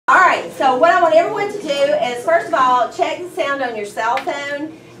So what I want everyone to do is, first of all, check the sound on your cell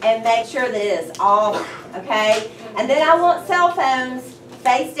phone and make sure that it is off, okay? And then I want cell phones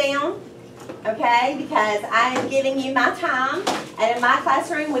face down, okay? Because I am giving you my time, and in my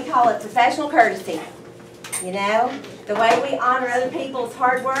classroom we call it professional courtesy. You know, the way we honor other people's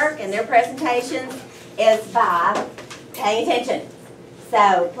hard work and their presentations is by paying attention.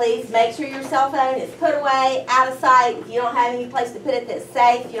 So please make sure your cell phone is put away, out of sight. If you don't have any place to put it that's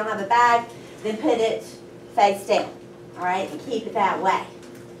safe, if you don't have a bag, then put it face down, all right, and keep it that way.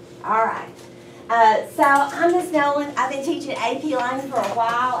 All right. So I'm Ms. Nolan. I've been teaching AP Lang for a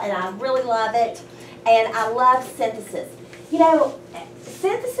while, and I really love it, and I love synthesis. You know,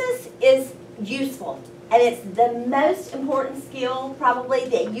 synthesis is useful, and it's the most important skill probably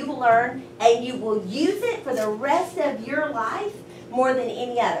that you will learn, and you will use it for the rest of your life more than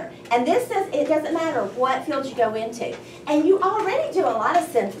any other. And it doesn't matter what field you go into. And you already do a lot of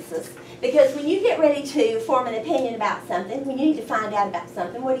synthesis, because when you get ready to form an opinion about something, when you need to find out about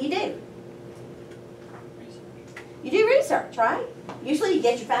something, what do? You do research, right? Usually you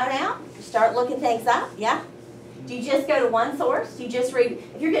get your phone out, you start looking things up, yeah? Do you just go to one source? Do you just read,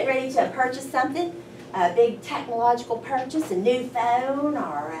 if you're getting ready to purchase something, a big technological purchase, a new phone,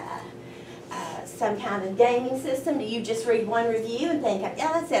 or some kind of gaming system, do you just read one review and think,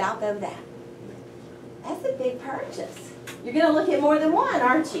 yeah, that's it, I'll go with that? That's a big purchase. You're going to look at more than one,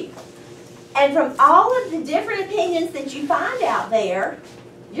 aren't you? And from all of the different opinions that you find out there,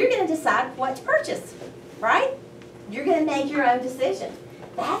 you're going to decide what to purchase, right? You're going to make your own decision.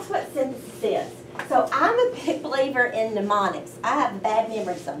 That's what synthesis is. So I'm a big believer in mnemonics. I have a bad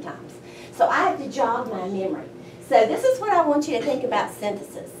memory sometimes. So I have to jog my memory. So this is what I want you to think about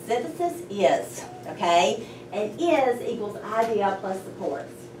synthesis. Synthesis is, okay, and is equals idea plus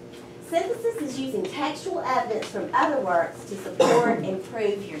supports. Synthesis is using textual evidence from other works to support and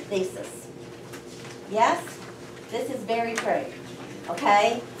prove your thesis. Yes? This is very true,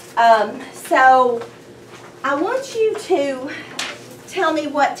 okay? So I want you to tell me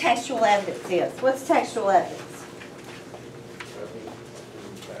what textual evidence is. What's textual evidence?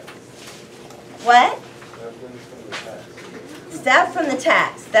 What? Stuff from the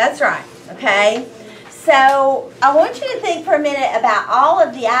text. That's right. Okay? So I want you to think for a minute about all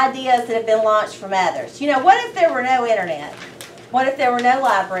of the ideas that have been launched from others. You know, what if there were no internet? What if there were no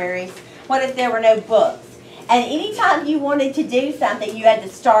libraries? What if there were no books? And anytime you wanted to do something, you had to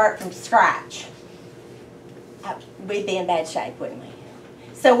start from scratch. We'd be in bad shape, wouldn't we?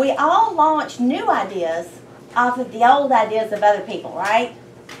 So we all launch new ideas off of the old ideas of other people, right?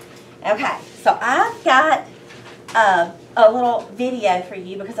 Okay, so I've got a little video for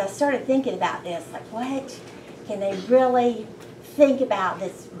you because I started thinking about this. Like, what can they really think about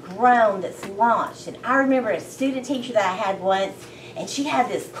this grown that's launched? And I remember a student teacher that I had once, and she had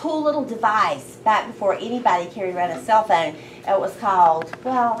this cool little device back before anybody carried around a cell phone. It was called,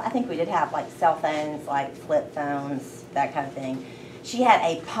 well, I think we did have like cell phones, like flip phones, that kind of thing. She had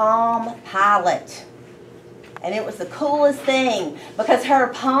a Palm Pilot. And it was the coolest thing because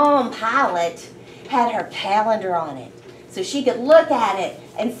her Palm Pilot had her calendar on it. So she could look at it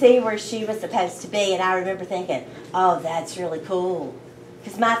and see where she was supposed to be. And I remember thinking, oh, that's really cool.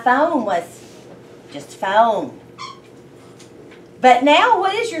 Because my phone was just a phone. But now,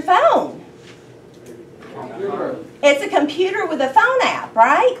 what is your phone? Computer. It's a computer with a phone app,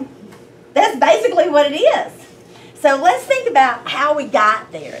 right? That's basically what it is. So let's think about how we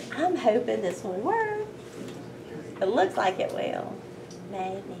got there. I'm hoping this will work. It looks like it will.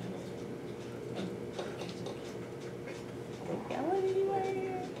 Maybe. Is it going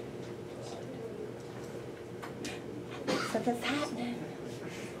anywhere? Something's happening.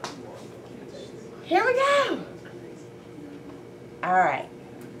 Here we go. All right.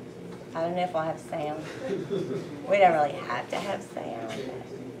 I don't know if we'll have sound. We don't really have to have sound.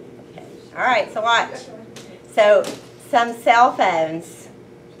 Okay. All right, so watch. So, some cell phones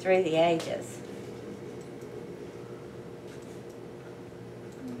through the ages.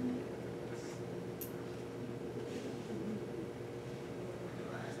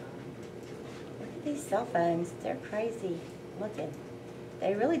 Look at these cell phones. They're crazy looking.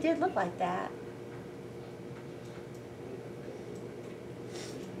 They really did look like that.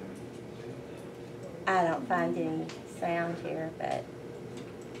 I don't find any sound here, but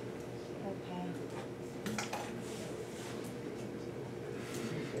okay.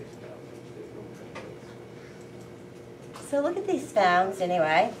 So look at these phones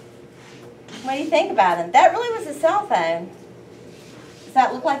anyway. What do you think about them? That really was a cell phone. Does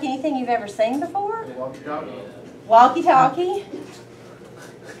that look like anything you've ever seen before? Walkie-talkie. Walkie-talkie?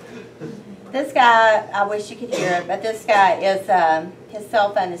 This guy, I wish you could hear it, but this guy is his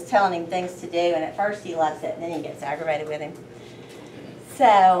cell phone is telling him things to do, and at first he loves it, and then he gets aggravated with him.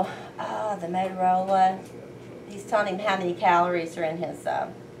 So, the Motorola, he's telling him how many calories are in his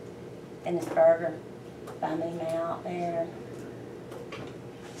burger. Bumming him out there.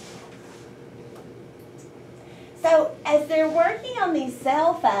 So, as they're working on these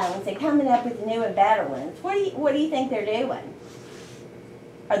cell phones and coming up with new and better ones, what do you think they're doing?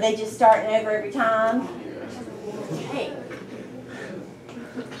 Are they just starting over every time? Hey.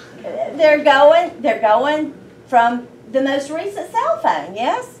 They're going from the most recent cell phone,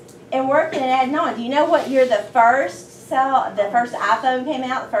 yes? And working and adding on. Do you know what year the first iPhone came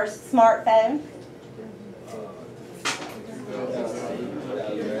out, the first smartphone?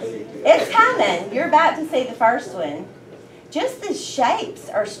 It's coming. You're about to see the first one. Just the shapes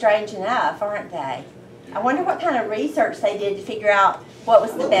are strange enough, aren't they? I wonder what kind of research they did to figure out what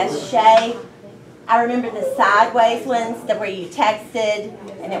was the best shape. I remember the sideways ones, where you texted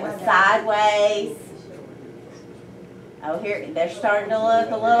and it was sideways. Oh, here, they're starting to look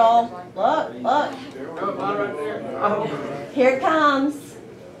a little, look. Here it comes.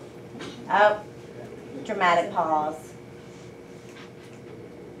 Oh, dramatic pause.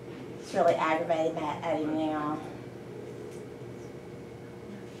 It's really aggravated at him now.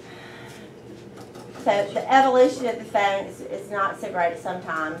 So the evolution of the phone is not so great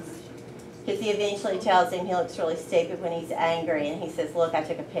sometimes, because he eventually tells him he looks really stupid when he's angry, and he says, look, I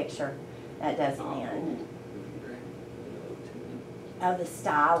took a picture. That doesn't end. Oh, the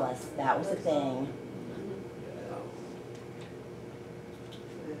stylus, that was a thing.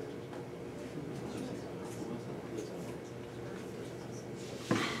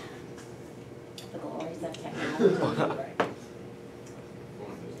 The glories of technology.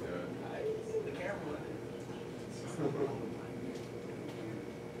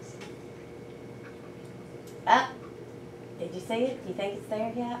 Did you see it? Do you think it's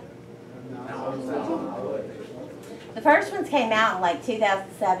there yet? The first ones came out in like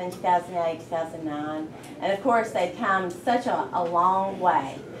 2007, 2008, 2009. And of course, they've come such a long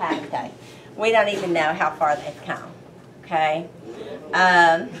way, haven't they? We don't even know how far they've come, okay?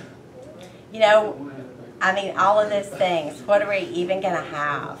 You know, I mean, all of those things, what are we even going to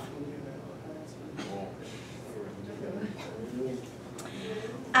have?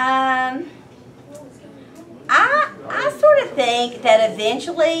 I sort of think that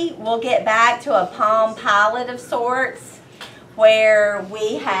eventually we'll get back to a Palm Pilot of sorts, where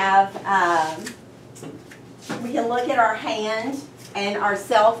we have, we can look at our hand and our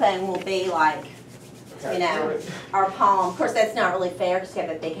cell phone will be like, you know, our palm. Of course, that's not really fair, because you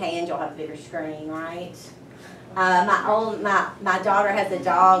have a big hand, you'll have a bigger screen, right? My daughter has a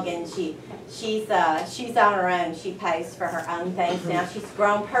dog, and she's on her own. She pays for her own things now. She's a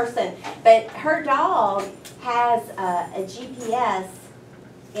grown person, but her dog has a GPS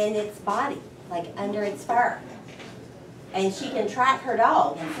in its body, like under its fur, and she can track her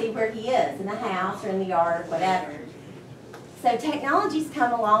dog and see where he is in the house or in the yard or whatever. So technology's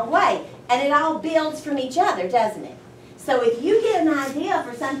come a long way, and it all builds from each other, doesn't it? So if you get an idea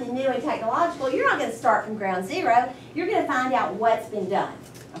for something new and technological, you're not going to start from ground zero. You're going to find out what's been done,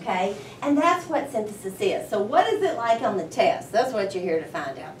 okay? And that's what synthesis is. So what is it like on the test? That's what you're here to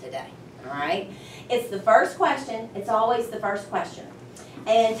find out today, all right? It's the first question. It's always the first question.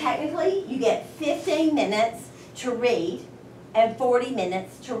 And technically, you get 15 minutes to read and 40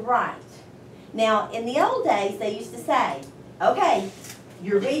 minutes to write. Now, in the old days, they used to say, okay,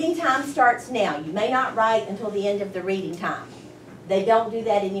 your reading time starts now. You may not write until the end of the reading time. They don't do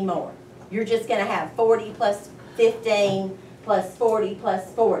that anymore. You're just going to have 40 plus 15 plus 40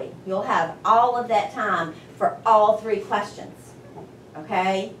 plus 40. You'll have all of that time for all three questions.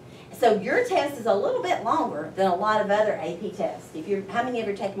 Okay? So your test is a little bit longer than a lot of other AP tests. How many of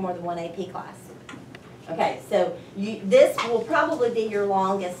you have taken more than one AP class? Okay, so this will probably be your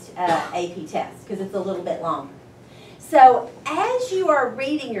longest AP test, because it's a little bit longer. So as you are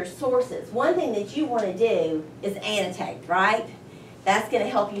reading your sources, one thing that you want to do is annotate, right? That's going to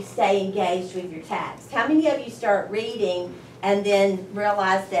help you stay engaged with your text. How many of you start reading and then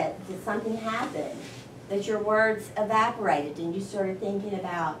realize that did something happen? That your words evaporated and you started thinking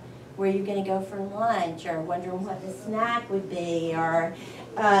about where you're going to go for lunch, or wondering what the snack would be, or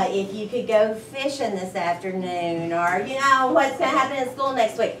if you could go fishing this afternoon, or you know what's going to happen in school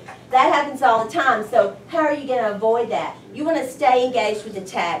next week. That happens all the time. So how are you going to avoid that? You want to stay engaged with the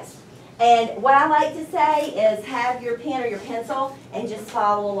text. And what I like to say is have your pen or your pencil and just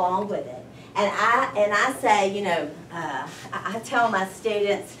follow along with it. And I say, you know, I tell my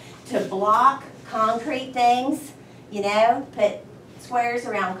students to block concrete things, you know, put squares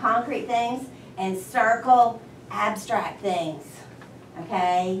around concrete things, and circle abstract things.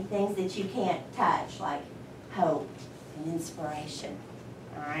 okay? Things that you can't touch, like hope and inspiration,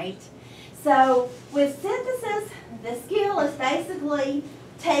 all right? So with synthesis, the skill is basically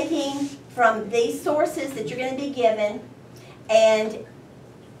taking from these sources that you're going to be given and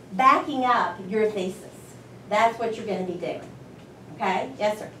backing up your thesis. That's what you're going to be doing, okay?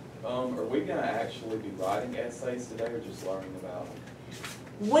 Yes, sir? Are we going to actually be writing essays today or just learning about them?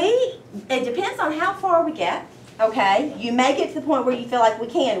 It depends on how far we get, okay? You may get to the point where you feel like we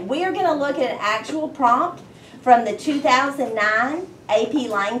can. We are going to look at an actual prompt from the 2009 AP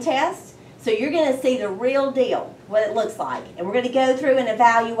Lang test. So you're going to see the real deal, what it looks like. And we're going to go through and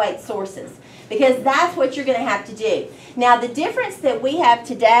evaluate sources because that's what you're going to have to do. Now the difference that we have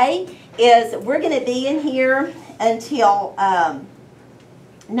today is we're going to be in here until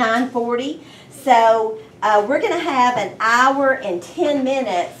 9:40. So we're going to have an hour and 10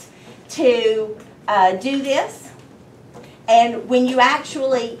 minutes to do this. And when you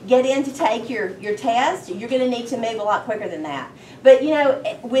actually get in to take your test, you're going to need to move a lot quicker than that. But you know,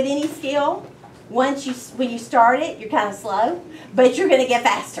 with any skill, when you start it, you're kind of slow, but you're going to get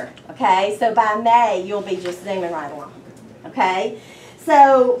faster, okay? So by May, you'll be just zooming right along, okay?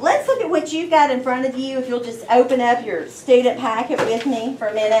 So let's look at what you've got in front of you. If you'll just open up your student packet with me for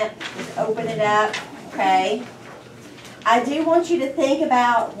a minute. Just open it up, okay? I do want you to think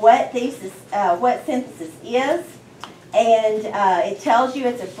about what synthesis is. And it tells you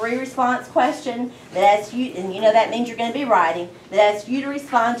it's a free response question that asks you, and you know that means you're going to be writing, that asks you to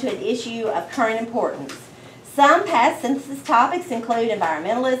respond to an issue of current importance. Some past synthesis topics include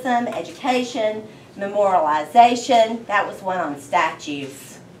environmentalism, education, memorialization, that was one on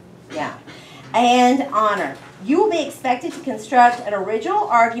statues, yeah, and honor. You will be expected to construct an original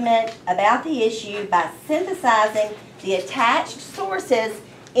argument about the issue by synthesizing the attached sources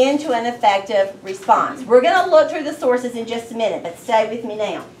into an effective response. We're going to look through the sources in just a minute, but stay with me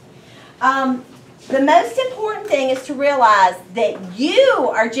now. The most important thing is to realize that you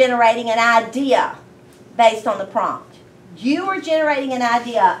are generating an idea based on the prompt. You are generating an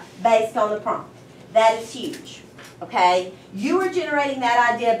idea based on the prompt. That is huge, okay? You are generating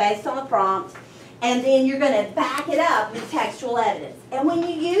that idea based on the prompt, and then you're going to back it up with textual evidence. And when you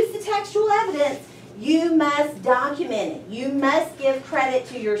use the textual evidence, you must document it. You must give credit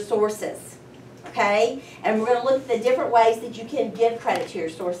to your sources, okay? And we're going to look at the different ways that you can give credit to your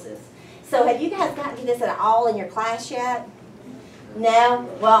sources. So have you guys gotten to this at all in your class yet? No?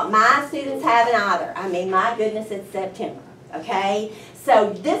 Well, my students haven't either. I mean, my goodness, it's September, okay?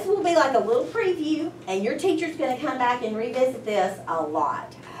 So this will be like a little preview, and your teacher's going to come back and revisit this a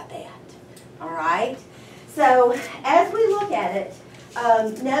lot, I bet. All right? So as we look at it,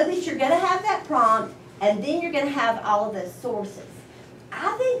 know that you're going to have that prompt, and then you're going to have all of the sources.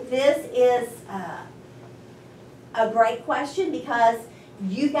 I think this is a great question because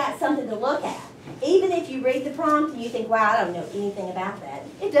you've got something to look at. Even if you read the prompt and you think, wow, I don't know anything about that,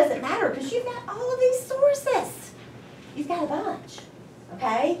 it doesn't matter because you've got all of these sources. You've got a bunch,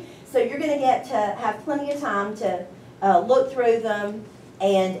 okay? So you're going to get to have plenty of time to look through them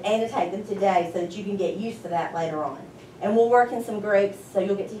and annotate them today so that you can get used to that later on. And we'll work in some groups so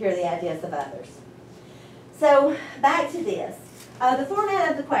you'll get to hear the ideas of others. So back to this. The format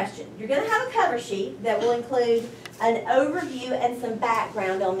of the question. You're going to have a cover sheet that will include an overview and some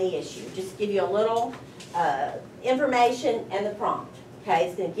background on the issue. Just give you a little information and the prompt. Okay,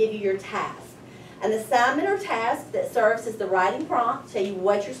 it's going to give you your task. An assignment or task that serves as the writing prompt, tell you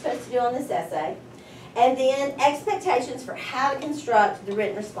what you're supposed to do on this essay. And then expectations for how to construct the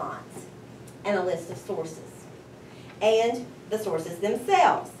written response and a list of sources. And the sources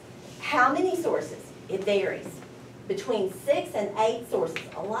themselves. How many sources? It varies. Between 6 and 8 sources.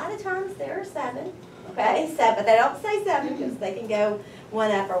 A lot of times there are 7. Okay, so, but they don't say 7 because they can go one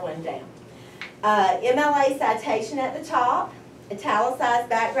up or one down. MLA citation at the top. Italicized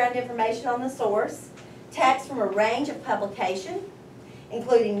background information on the source. Text from a range of publication,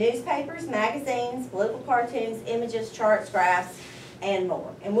 including newspapers, magazines, political cartoons, images, charts, graphs, and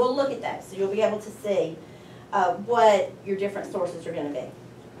more. And we'll look at those so you'll be able to see what your different sources are going to be.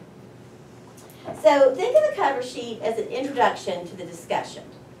 So think of the cover sheet as an introduction to the discussion.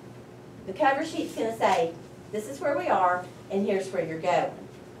 The cover sheet's going to say, this is where we are, and here's where you're going.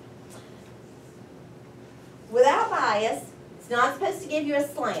 Without bias, it's not supposed to give you a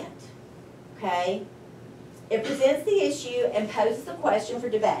slant, okay? It presents the issue and poses a question for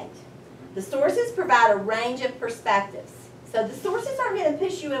debate. The sources provide a range of perspectives. So the sources aren't going to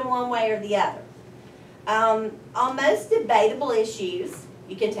push you in one way or the other. On most debatable issues,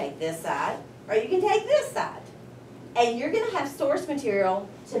 you can take this side or you can take this side. And you're going to have source material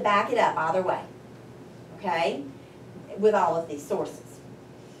to back it up either way, okay, with all of these sources.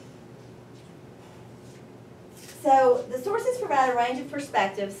 So the sources provide a range of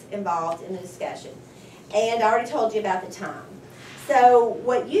perspectives involved in the discussion. And I already told you about the time. So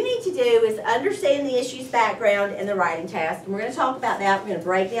what you need to do is understand the issue's background and the writing task. And we're going to talk about that. We're going to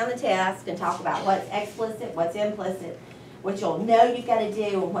break down the task and talk about what's explicit, what's implicit, what you'll know you've got to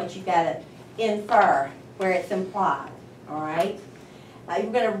do, and what you've got to infer where it's implied. All right?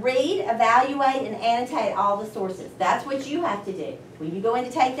 You're going to read, evaluate, and annotate all the sources. That's what you have to do. When you go in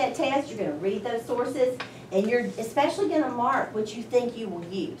to take that test, you're going to read those sources, and you're especially going to mark what you think you will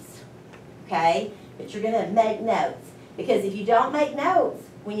use. Okay? But you're going to make notes. Because if you don't make notes,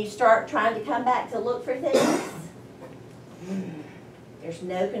 when you start trying to come back to look for things, there's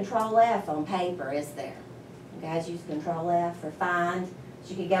no Control F on paper, is there? You guys use Control F for find. So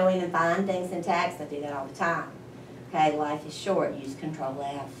you can go in and find things in text. I do that all the time. Okay, life is short. Use Control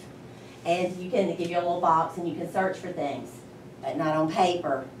F. And you can give you a little box and you can search for things, but not on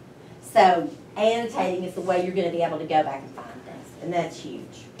paper. So annotating is the way you're going to be able to go back and find things, and that's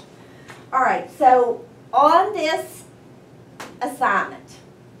huge. All right, so on this assignment,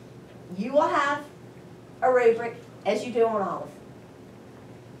 you will have a rubric, as you do on all of them.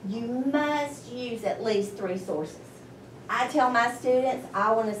 You must use at least 3 sources. I tell my students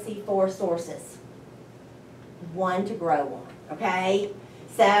I want to see 4 sources. 1 to grow on, okay?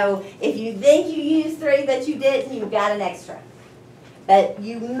 So if you think you used 3 but you didn't, you've got an extra. But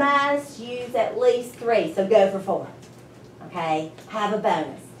you must use at least 3, so go for 4, okay? Have a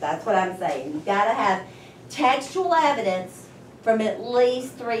bonus. That's what I'm saying. You've got to have textual evidence from at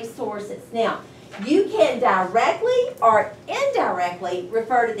least 3 sources. Now, you can directly or indirectly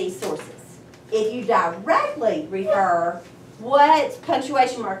refer to these sources. If you directly refer, what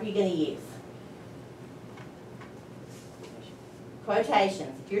punctuation mark are you going to use?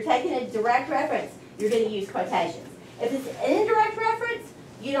 Quotations. If you're taking a direct reference, you're going to use quotations. If it's an indirect reference,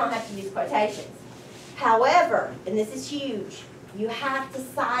 you don't have to use quotations. However, and this is huge, you have to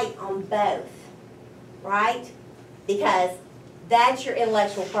cite on both, right? Because that's your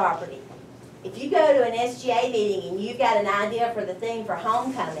intellectual property. If you go to an SGA meeting and you've got an idea for the thing for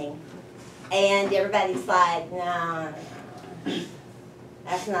homecoming, and everybody's like, no,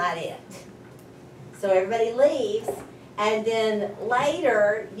 that's not it. So everybody leaves, and then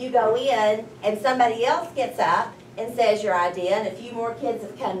later you go in and somebody else gets up and says your idea, and a few more kids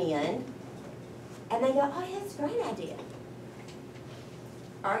have come in, and they go, oh, yeah, that's a great idea.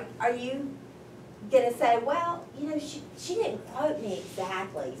 Are you going to say, well, you know, she didn't quote me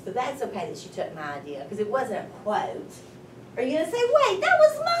exactly, so that's okay that she took my idea, because it wasn't a quote. Are you going to say, wait, that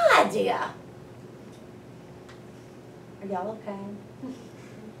was my idea? Are y'all okay?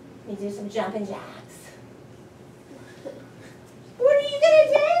 You do some jumping jacks. What are you going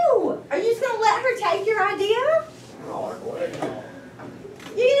to do? Are you just going to let her take your idea? You're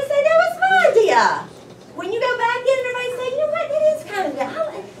going to say, that was my idea. When you go back in, everybody say, you know what, that is kind of,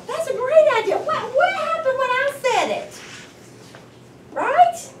 that's a great idea. What happened when I said it?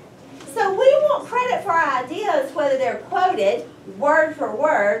 Right? So we want credit for our ideas, whether they're quoted, word for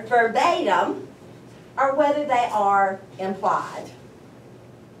word, verbatim, or whether they are implied,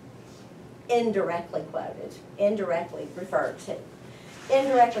 indirectly quoted, indirectly referred to,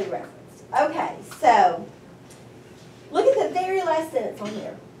 indirectly referenced. Okay, so look at the very last sentence on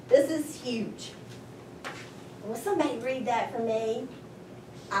here. This is huge. Will somebody read that for me?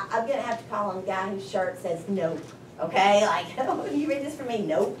 I'm going to have to call on the guy whose shirt says nope. Okay? Like, will you read this for me?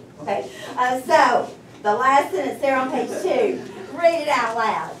 Nope. Okay? So, the last sentence there on page 2. Read it out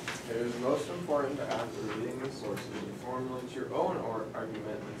loud. It is most important to after reading the sources, you formulate your own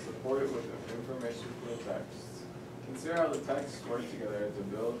argument and support it with information from the text. Consider how the texts work together to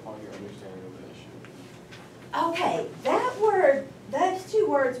build upon your understanding of the issue. Okay, that word, those 2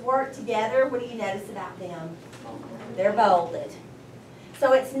 words work together. What do you notice about them? They're bolded.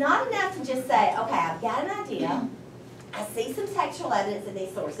 So it's not enough to just say, okay, I've got an idea. I see some textual evidence in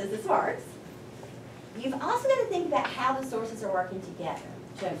these sources. This works. You've also got to think about how the sources are working together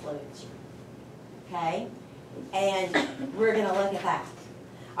to influence you. Okay? And we're going to look at that.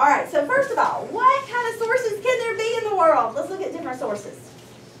 All right, so first of all, what kind of sources can there be in the world? Let's look at different sources.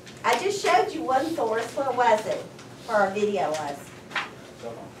 I just showed you one source. What was it? Or our video was?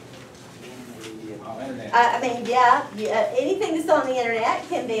 Anything that's on the internet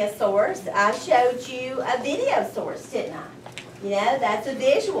can be a source. I showed you a video source, didn't I? You know, that's a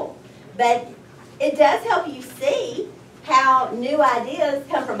visual. But it does help you see how new ideas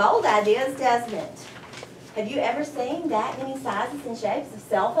come from old ideas, doesn't it? Have you ever seen that many sizes and shapes of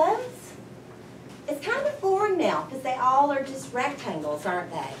cell phones? It's kind of boring now because they all are just rectangles,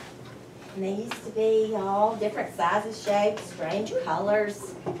 aren't they? And they used to be all different sizes, shapes, strange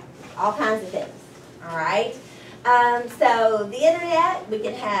colors, all kinds of things. All right? So the internet, we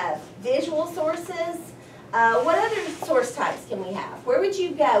can have visual sources. What other source types can we have? Where would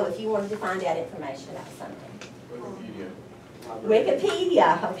you go if you wanted to find out information about something?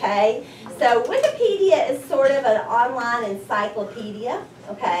 Wikipedia, okay? So Wikipedia is sort of an online encyclopedia,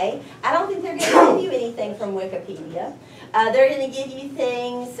 okay? I don't think they're going to give you anything from Wikipedia. They're going to give you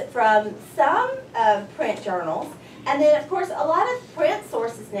things from some print journals. And then, of course, a lot of print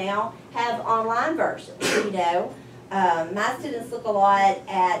sources now have online versions, you know. My students look a lot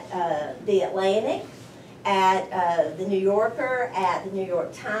at The Atlantic, at The New Yorker, at The New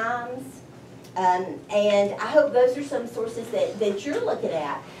York Times. And I hope those are some sources that you're looking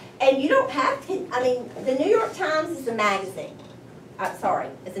at. And you don't have to, I mean, the New York Times is a magazine. Sorry,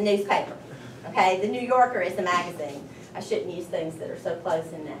 it's a newspaper. Okay, the New Yorker is a magazine. I shouldn't use things that are so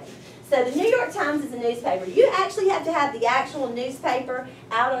close in name. So the New York Times is a newspaper. You actually have to have the actual newspaper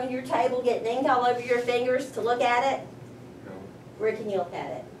out on your table getting ink all over your fingers to look at it. No. Where can you look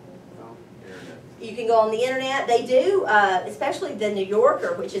at it? Internet. You can go on the internet. They do, especially the New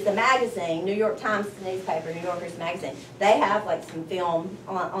Yorker, which is a magazine. New York Times is a newspaper, New Yorker's a magazine. They have like some film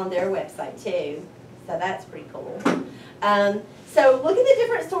on their website too. So that's pretty cool. So look at the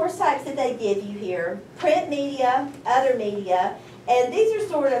different source types that they give you here. Print media, other media, and these are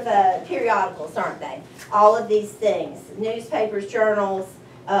sort of periodicals, aren't they? All of these things, newspapers, journals,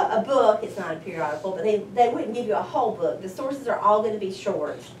 a book, it's not a periodical, but they wouldn't give you a whole book. The sources are all going to be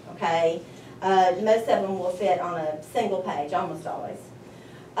short, okay? Most of them will fit on a single page, almost always.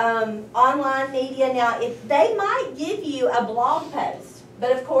 Online media, now they might give you a blog post,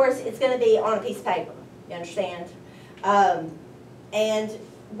 but of course it's going to be on a piece of paper, you understand? And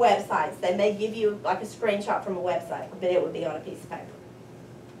websites, they may give you like a screenshot from a website, but it would be on a piece of paper.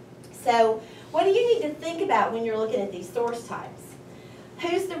 So what do you need to think about when you're looking at these source types?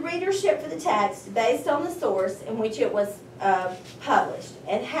 Who's the readership for the text based on the source in which it was published,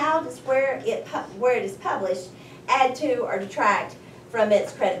 and how does where it is published add to or detract from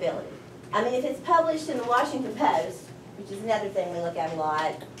its credibility? I mean, if it's published in the Washington Post, which is another thing we look at a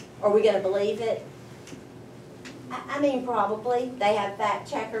lot, are we going to believe it? I mean, probably. They have fact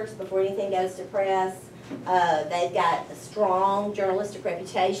checkers before anything goes to press. They've got a strong journalistic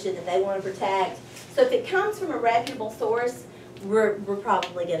reputation that they want to protect. So if it comes from a reputable source, we're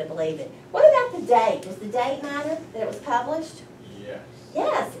probably going to believe it. What about the date? Does the date matter that it was published? Yes.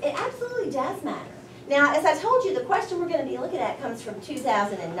 Yes, it absolutely does matter. Now, as I told you, the question we're going to be looking at comes from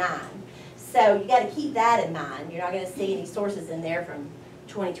 2009. So you got to keep that in mind. You're not going to see any sources in there from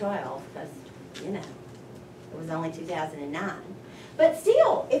 2012 because, you know, it was only 2009. But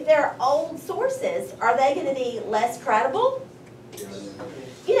still, if they're old sources, are they going to be less credible? Yes.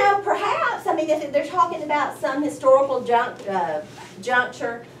 You know, perhaps. I mean, if they're talking about some historical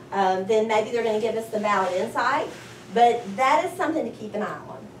juncture, then maybe they're going to give us some valid insight. But that is something to keep an eye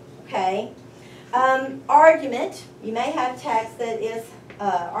on, okay? Argument. You may have text that is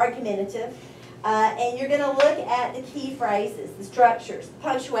argumentative. And you're going to look at the key phrases, the structures,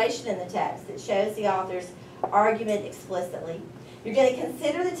 punctuation in the text that shows the author's argument explicitly. You're going to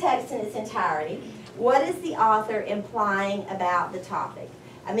consider the text in its entirety. What is the author implying about the topic?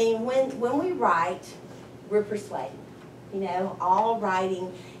 I mean, when we write, we're persuading. You know, all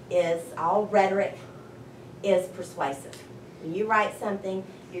rhetoric is persuasive. When you write something,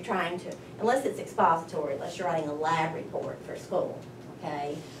 you're trying to, unless it's expository, unless you're writing a lab report for school,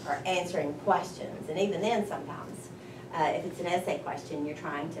 okay, or answering questions, and even then sometimes, if it's an essay question, you're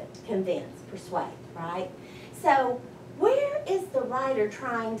trying to convince, persuade, right? So where is the writer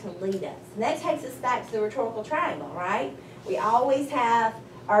trying to lead us? And that takes us back to the rhetorical triangle, right? We always have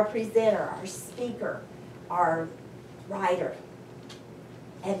our presenter, our speaker, our writer,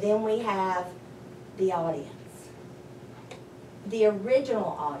 and then we have the audience. The original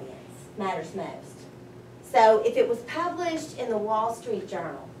audience matters most. So if it was published in the Wall Street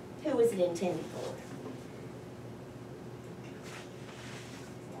Journal, who was it intended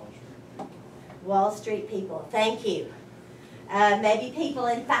for? Wall Street people, thank you. Maybe people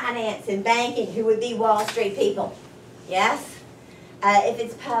in finance and banking who would be Wall Street people, yes? If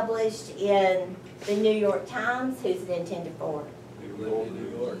it's published in the New York Times, who's it intended for? People in New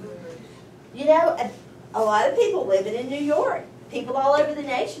York. You know, a lot of people living in New York. People all over the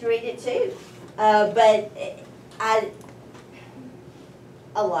nation read it too. But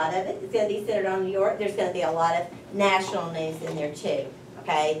a lot of it is going to be centered on New York. There's going to be a lot of national news in there too.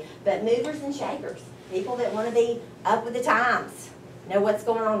 Okay? But movers and shakers, people that want to be up with the times, know what's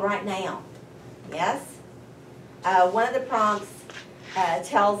going on right now. Yes? One of the prompts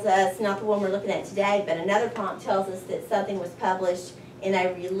tells us, not the one we're looking at today, but another prompt tells us that something was published in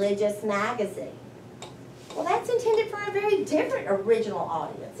a religious magazine. Well, that's intended for a very different original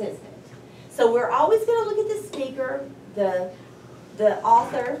audience, isn't it? So we're always going to look at the speaker, the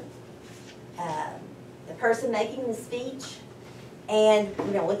author, the person making the speech, and we're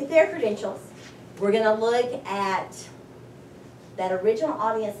going to look at their credentials. We're going to look at that original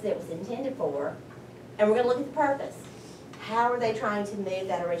audience that it was intended for, and we're going to look at the purpose. How are they trying to move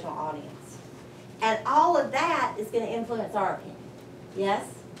that original audience? And all of that is going to influence our opinion. Yes?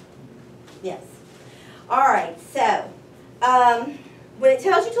 Yes. All right, so when it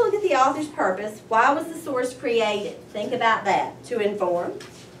tells you to look at the author's purpose, why was the source created? Think about that. To inform.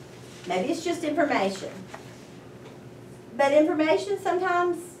 Maybe it's just information. But information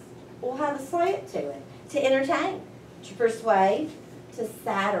sometimes will have a slant to it. To entertain, to persuade, to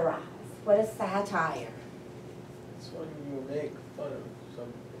satirize. What is satire? It's when you make fun of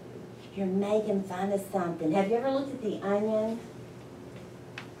something. You're making fun of something. Have you ever looked at The Onion?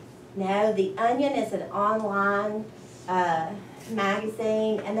 No, The Onion is an online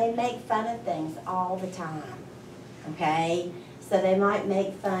magazine, and they make fun of things all the time. Okay? So they might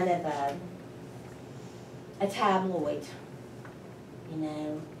make fun of a tabloid. You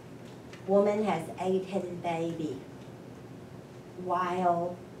know, woman has 8-headed baby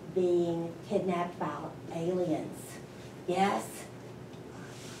while being kidnapped by aliens. Yes?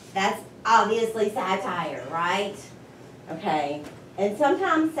 That's obviously satire, right? Okay. And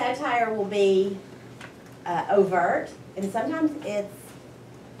sometimes satire will be overt, and sometimes it's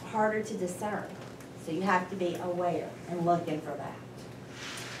harder to discern. So you have to be aware and looking for that.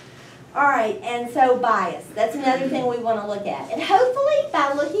 All right, and so bias. That's another thing we want to look at. And hopefully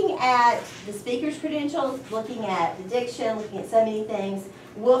by looking at the speaker's credentials, looking at the diction, looking at so many things,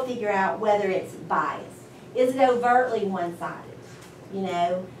 we'll figure out whether it's bias. Is it overtly one-sided? You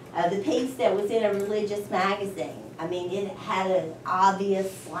know, the piece that was in a religious magazine, I mean, it had an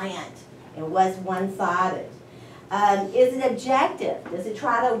obvious slant. It was one-sided. Is it objective? Does it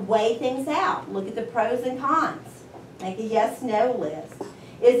try to weigh things out? Look at the pros and cons. Make a yes-no list.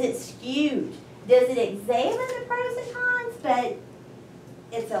 Is it skewed? Does it examine the pros and cons, but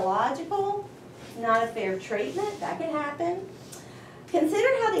it's illogical, not a fair treatment? That could happen. Consider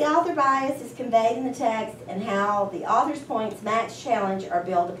how the author bias is conveyed in the text and how the author's points match, challenge, or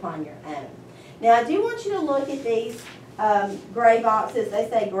build upon your own. Now, I do want you to look at these gray boxes. They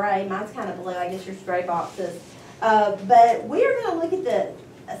say gray. Mine's kind of blue. I guess yours gray boxes. But we are going to look at the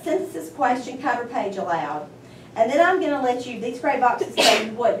synthesis question cover page aloud. And then I'm going to let you, these gray boxes tell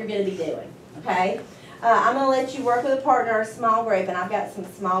you what you're going to be doing. Okay? I'm going to let you work with a partner or a small group, and I've got some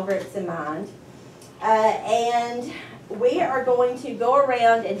small groups in mind. And we are going to go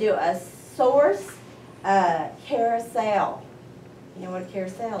around and do a source carousel. You know what a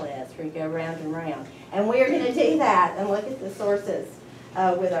carousel is, where you go round and round. And we're going to do that and look at the sources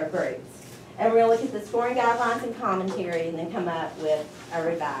with our groups. And we're going to look at the scoring guidelines and commentary and then come up with a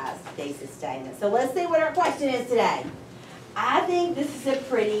revised thesis statement. So let's see what our question is today. I think this is a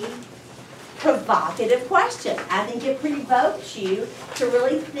pretty provocative question. I think it provokes you to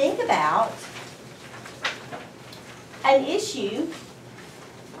really think about an issue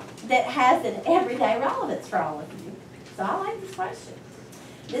that has an everyday relevance for all of you. So I like this question.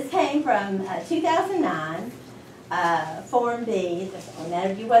 This came from 2009, Form B. It doesn't really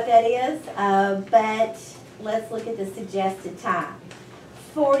matter to you what that is, but let's look at the suggested time.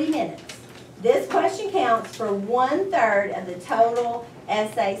 40 minutes. This question counts for 1/3 of the total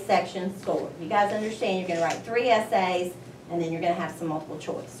essay section score. You guys understand you're going to write 3 essays, and then you're going to have some multiple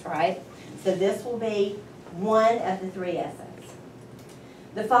choice, right? So this will be one of the 3 essays.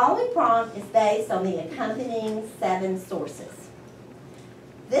 The following prompt is based on the accompanying 7 sources.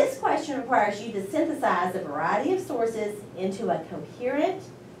 This question requires you to synthesize a variety of sources into a coherent,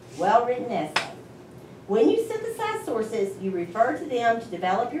 well-written essay. When you synthesize sources, you refer to them to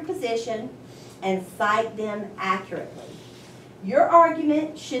develop your position and cite them accurately. Your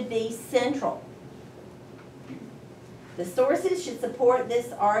argument should be central. The sources should support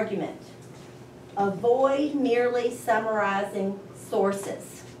this argument. Avoid merely summarizing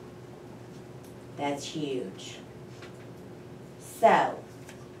sources. That's huge. So,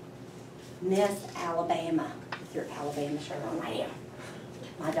 Miss Alabama, with your Alabama shirt on right here.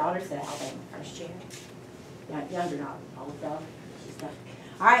 My daughter's at Alabama first year. Younger daughter, old daughter. She's done.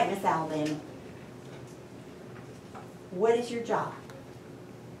 All right, Miss Alabama. What is your job?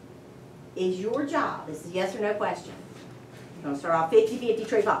 Is your job, this is a yes or no question. You're going to start off 50-50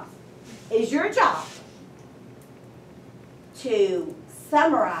 true false. Is your job to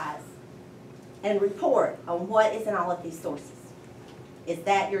summarize and report on what is in all of these sources? Is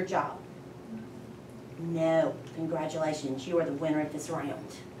that your job? No. Congratulations. You are the winner of this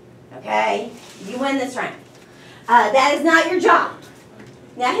round. Okay? You win this round. That is not your job.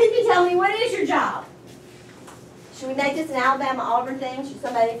 Now, who can tell me what is your job? Should we make this an Alabama-Auburn thing? Should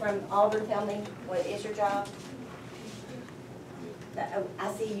somebody from Auburn tell me what is your job?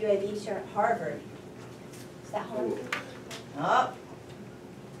 I see UAB shirt, Harvard. Is that Harvard? Oh.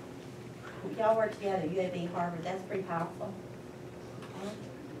 Y'all work together, UAB, Harvard. That's pretty powerful.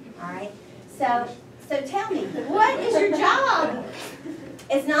 All right. So tell me, what is your job?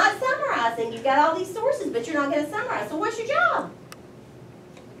 It's not summarizing. You've got all these sources, but you're not going to summarize. So what's your job?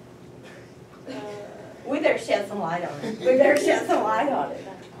 We better shed some light on it. We better shed some light on it.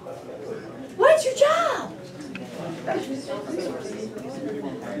 What's your job?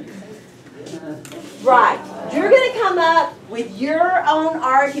 Right. You're going to come up with your own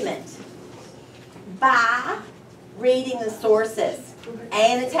argument by reading the sources,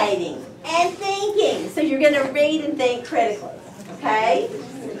 annotating, and thinking. So you're going to read and think critically. Okay?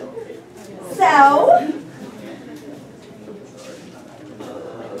 So,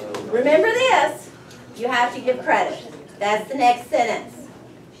 remember this. You have to give credit. That's the next sentence.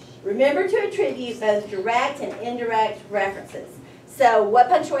 Remember to attribute both direct and indirect references. So what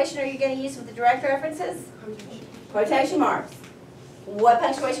punctuation are you going to use with the direct references? Quotation marks. What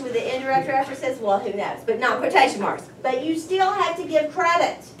punctuation with the indirect references? Well, who knows, but not quotation marks. But you still have to give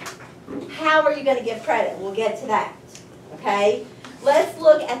credit. How are you going to give credit? We'll get to that. Okay? Let's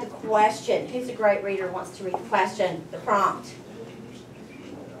look at the question. Who's a great reader who wants to read the question, the prompt?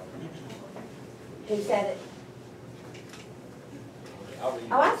 Who said it? Oh,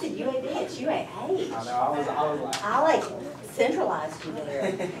 I said UAB. It's UAH. I know, I was like. I like centralized you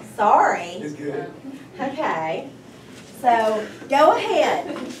there. Sorry. It's good. Okay. So go ahead.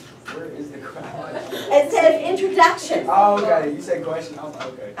 Where is the question? It says introduction. Oh, okay, you said question, I was like,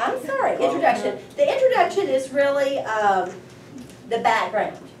 okay. I'm sorry, introduction. The introduction is really the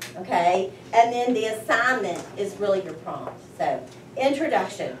background, okay? And then the assignment is really your prompt. So,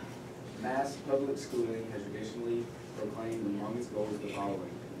 introduction. Mass public schooling has traditionally proclaimed among its goals the following.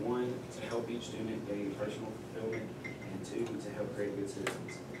 1, to help each student gain personal fulfillment, and 2, to help create good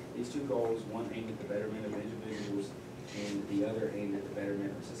citizens. These two goals, one aimed at the betterment of individuals and the other aimed at the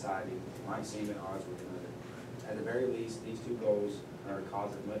betterment of society, might seem at odds with one another. At the very least, these two goals are a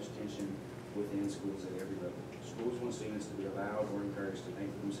cause of much tension within schools at every level. Schools want students to be allowed or encouraged to think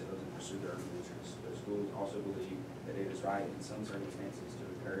for themselves and pursue their own interests, but schools also believe that it is right in some circumstances to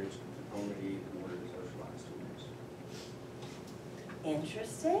encourage conformity in order to socialize students.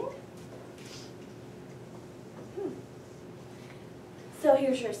 Interesting. So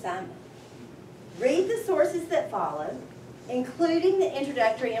here's your assignment. Read the sources that follow, including the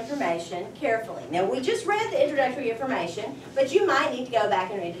introductory information, carefully. Now, we just read the introductory information, but you might need to go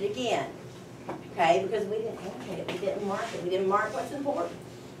back and read it again. Okay, because we didn't annotate it, we didn't mark it. We didn't mark what's important.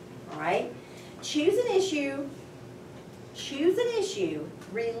 All right? Choose an issue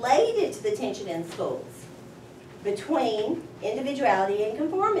related to the tension in schools between individuality and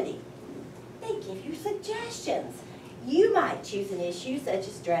conformity. They give you suggestions. You might choose an issue such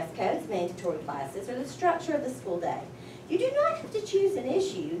as dress codes, mandatory classes, or the structure of the school day. You do not have to choose an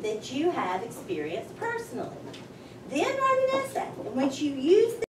issue that you have experienced personally. Then write an essay in which you use